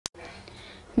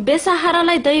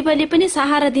बेसहारालाई दैवले पनि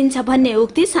सहारा दिन्छ भन्ने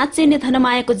उक्ति साँच्चै नै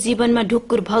धनमायाको जीवनमा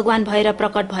ढुक्कुर भगवान भएर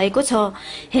प्रकट भएको छ।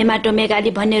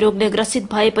 हेमाटोमेगाली भन्ने रोगले ग्रसित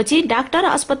भएपछि डाक्टर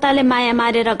अस्पतालले माया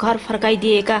मारेर घर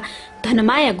फर्काइदिएका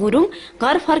धनमाया गुरुङ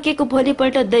घर फर्केको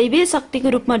भोलिपल्ट दैवीय शक्तिको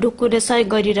रूपमा ढुक्कुरले सहयोग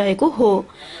गरिरहेको हो।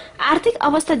 आर्थिक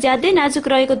अवस्था ज्यादै नाजुक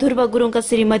रहेको ध्रुव गुरुङका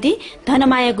श्रीमती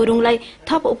धनमाया गुरुङलाई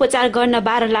थप उपचार गर्न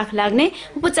 12 लाख लाग्ने,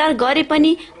 उपचार गरे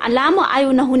पनि लामो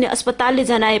आयु नहुने अस्पतालले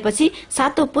जनाएपछि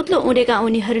सातो पुत्लो उडेका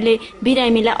उनीहरूले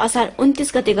बिरामीलाई असार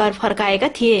 29 गते घर फर्काएका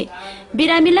थिए।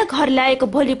 बिरामीलाई घर ल्याएको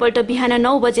भोलिपल्ट बिहान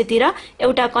 9 बजेतिर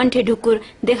एउटा कण्ठे ढुक्कुर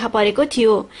देखा परेको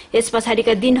थियो। यस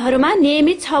पछाडिका दिनहरूमा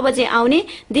नियमित 6 बजे आउने,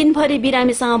 दिनभरि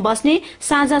बिरामीसँग बस्ने,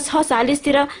 साँझ 6:40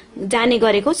 तिर जाने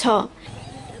गरेको छ।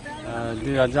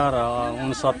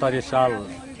 2069 साल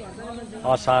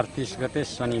असार 30 गते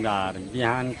शनिबार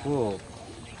बिहानको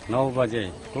 9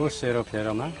 बजेको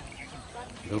सेरोफेरोमा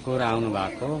ढुकुर आउनु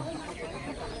भएको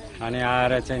अनि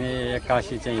आएर चाहिँ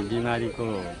एक्कासी चाहिँ बिमारीको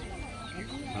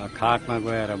खाटमा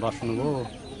गएर बस्नुभयो।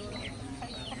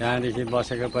 त्यहाँदेखि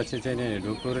बसेपछि चाहिँ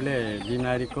ढुकुरले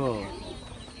बिमारीको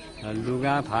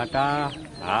लुगा फाटा,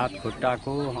 हात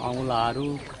खुट्टाको औँलाहरू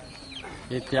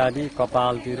इत्यादि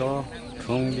कपालतिर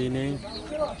ठुङ्दिने,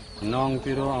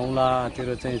 नङतिर औँलातिर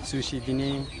चाहिँ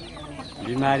चुसिदिने,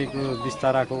 बिमारीको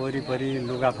बिस्ताराको वरिपरि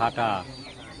लुगाफाटा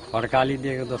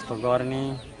फड्कालिदिएको जस्तो गर्ने।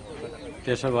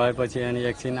 त्यसो भएपछि अनि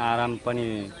एकछिन आराम पनि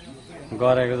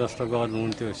गरेको जस्तो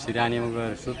गर्नुहुन्थ्यो, सिरानीमा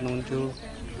गएर सुत्नुहुन्थ्यो।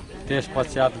 त्यस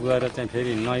पश्चात गएर चाहिँ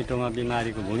फेरि नैटोमा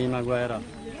बिमारीको भुँडीमा गएर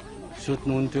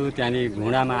सुत्नुहुन्थ्यो, त्यहाँदेखि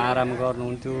घुँडामा आराम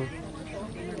गर्नुहुन्थ्यो।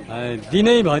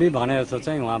 दिनैभरि भने जस्तो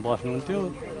चाहिँ उहाँ बस्नुहुन्थ्यो।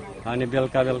 अनि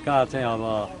बेलुका चाहिँ अब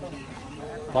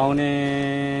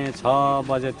 5:45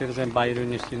 बजेतिर चाहिँ बाहिर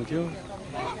निस्किन्थ्यो।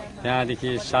 त्यहाँदेखि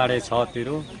 6:30 तिर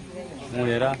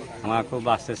उडेर उहाँको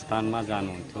वासस्थानमा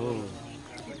जानुहुन्थ्यो।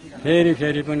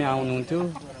 फेरि पनि आउनुहुन्थ्यो।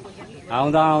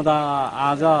 आउँदा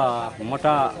आज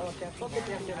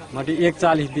मोटामोटी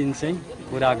 41 दिन चाहिँ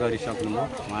पुरा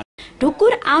गरिसक्नुभयो।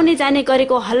 ढुक्कुर आउने जाने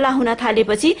गरेको हल्ला हुन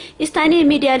थालेपछि स्थानीय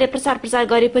मिडियाले प्रचार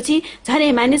गरेपछि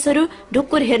झनै मानिसहरू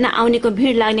ढुक्कुर हेर्न आउनेको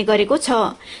भिड लाग्ने गरेको छ।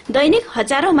 दैनिक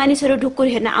हजारौं मानिसहरू ढुक्कुर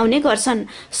हेर्न आउने गर्छन्।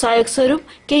 सहयोग स्वरूप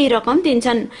केही रकम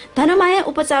दिन्छन्। धनमाया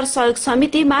उपचार सहयोग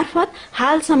समिति मार्फत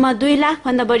हालसम्म 2 लाख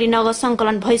भन्दा बढी नगद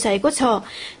संकलन भइसकेको छ।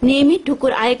 नियमित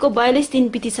ढुक्कुर आएको 42 दिन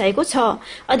बितिसकेको छ।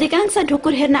 अधिकांश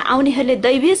ढुक्कुर हेर्न आउनेहरूले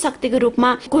दैवीय शक्तिको रूपमा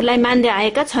ढुक्कुरलाई मान्दै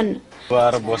आएका छन्।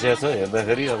 आएर बसेको छ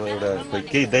हेर्दाखेरि अब एउटा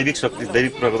केही दैविक शक्ति,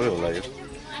 दैविक प्रकोपै होला। यो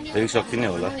दैविक शक्ति नै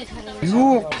होला। यो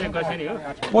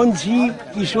पन्छी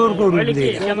ईश्वरको रूप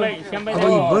लिएर अब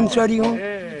वंशरी हो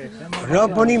र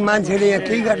पनि मान्छेले यहाँ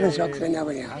केही गर्न सक्दैन अब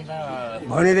यहाँ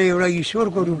भनेर एउटा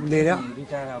ईश्वरको रूप लिएर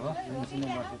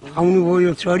आउनुभयो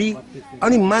यो चरी।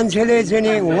 अनि मान्छेले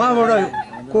चाहिँ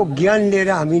उहाँबाट को ज्ञान लिएर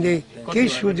हामीले केही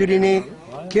सुध्रिने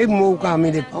केही मौका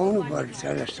हामीले पाउनुपर्छ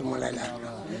जस्तो मलाई लाग्छ।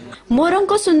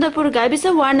 मोरङको सुन्दरपुर गाविस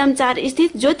वार्ड नम्बर 4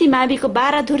 स्थित ज्योति माविको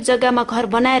 12 धुर जग्गामा घर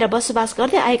बनाएर बसोबास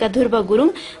गर्दै आएका ध्रुव गुरुङ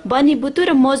बनी बुतु र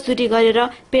मजदुरी गरेर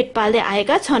पेट पाल्दै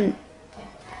आएका छन्।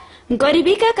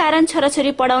 गरिबीका कारण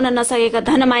छोराछोरी पढाउन नसकेका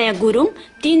धनमाया गुरुङ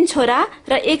 3 छोरा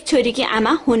र 1 छोरीकी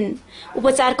आमा हुन्।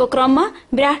 उपचारको क्रममा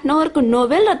विराटनगरको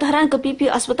नोबेल र धरानको पीपी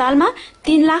अस्पतालमा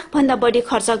 3 लाख भन्दा बढी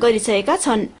खर्च गरिसकेका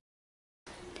छन्।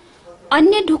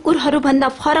 अन्य ढुक्कुरहरू भन्दा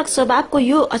फरक स्वभावको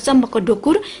यो अचम्मको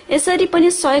ढुक्कुर यसरी पनि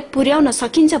सहयोग पुर्याउन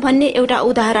सकिन्छ भन्ने एउटा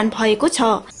उदाहरण भएको छ।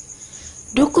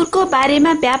 ढुक्कुरको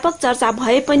बारेमा व्यापक चर्चा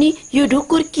भए पनि यो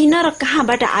ढुक्कुर किन र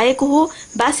कहाँबाट आएको हो,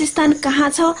 वासस्थान कहाँ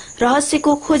छ,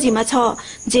 रहस्यको खोजीमा छ।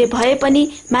 जे भए पनि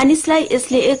मानिसलाई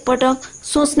यसले एकपटक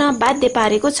सोच्न बाध्य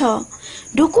पारेको छ।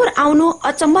 ढुक्कुर आउनु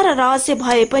अचम्म र रहस्य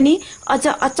भए पनि अझ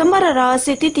अचम्म र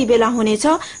रहस्य त्यति बेला हुनेछ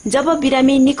जब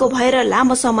बिरामी निको भएर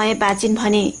लामो समय बाँचिन्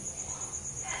भने।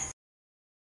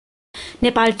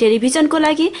 नेपाल टेलिभिजनको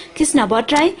लागि कृष्ण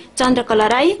भट्टराई, चन्द्रकला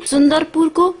राई,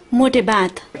 सुन्दरपुरको मोटे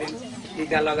बाँध।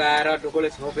 टीका लगाएर ढुकुरले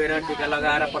छोपेर टीका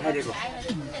लगाएर पठाइदिएको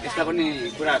यस्ता पनि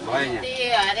कुरा भयो यहाँ।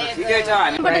 ठिकै छ,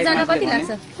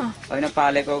 होइन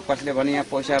पालेको कसले भने यहाँ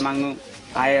पैसा माग्नु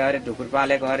आए अरे ढुकुर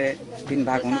पालेको अरे 3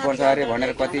 भाग हुनुपर्छ अरे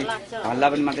भनेर कति हल्ला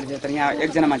पनि मात्रै छ, तर यहाँ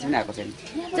एकजना मान्छे पनि आएको छैन।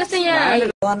 जस्तै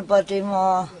यहाँ वनपट्टि म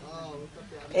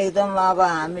एकदम अब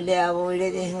हामीले अब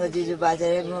उहिलेदेखिको जिजु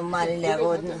बाजेले मारिल्याएको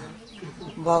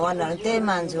भगवानहरू त्यही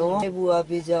मान्छौ। बुवा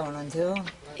बिजुवा हुनुहुन्थ्यो।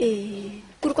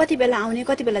 ढुक्कुर कति बेला आउने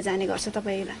कति बेला जाने गर्छ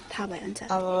तपाईँलाई थाहा भयो हुन्छ?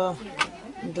 अब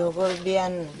ढुकुर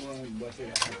बिहान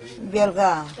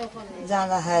बेलुका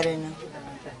जाँदाखेरि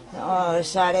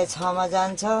 6:30 मा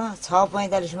जान्छ,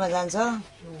 6:45 मा जान्छ।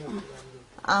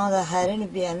 आउँदाखेरि नि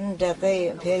बिहान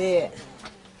टक्कै फेरि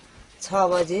 6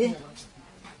 बजी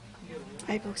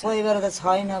आइपुग्छ कोही बेला त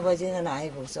 6 बजिकन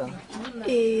आइपुग्छ।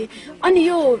 ए अनि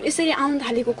यो यसरी आउन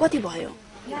थालेको कति भयो?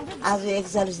 आज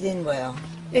 41 दिन भयो।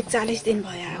 41 दिन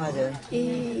भयो। हजुर। ए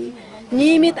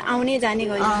नियमित आउने जाने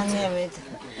गरी नियमित।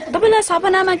 तपाईलाई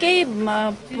सपनामा केही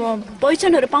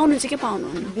पहिचानहरू पाउनुहुन्छ कि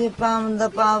पाउनुहुन्न? पाउनु त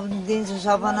दिन्छु,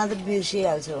 सपना त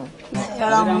बिर्सिहाल्छु।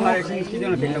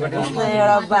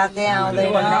 एउटा बातै आउँदैन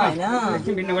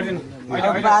होइन,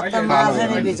 बात त मार्छ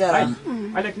नि बिचरा,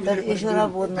 तर ईश्वर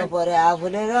बुझ्नु पर्यो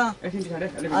आफूले। र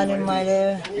अनि मैले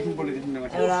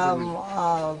एउटा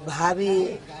भावी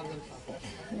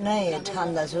नै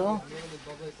ठान्दछु,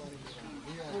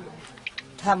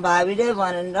 भावीले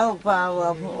भनेर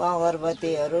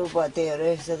अगरबत्तीहरू बत्तीहरू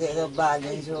यस्तो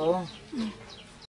बालिदिन्छु।